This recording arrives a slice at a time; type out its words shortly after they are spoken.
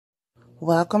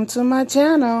Welcome to my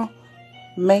channel.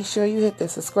 Make sure you hit the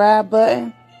subscribe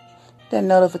button, the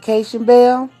notification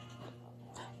bell,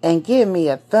 and give me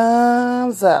a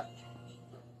thumbs up.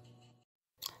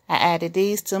 I added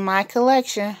these to my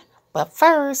collection, but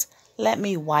first, let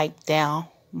me wipe down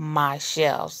my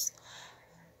shelves.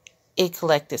 It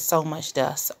collected so much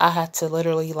dust. I had to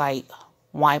literally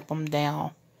wipe them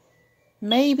down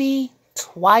maybe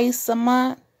twice a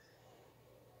month.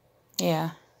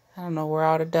 Yeah, I don't know where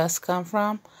all the dust come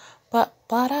from, but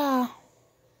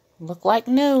look like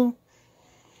new.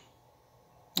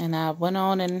 And I went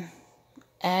on and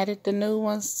added the new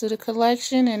ones to the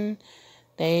collection, and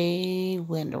they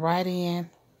went right in,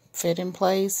 fit in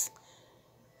place.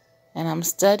 And I'm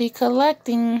steady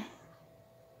collecting.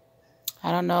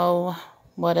 I don't know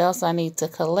what else I need to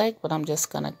collect, but I'm just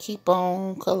going to keep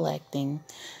on collecting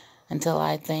until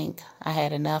I think I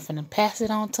had enough and then pass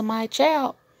it on to my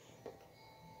child.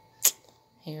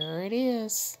 Here it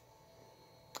is,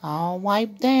 all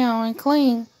wiped down and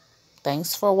clean.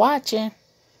 Thanks for watching.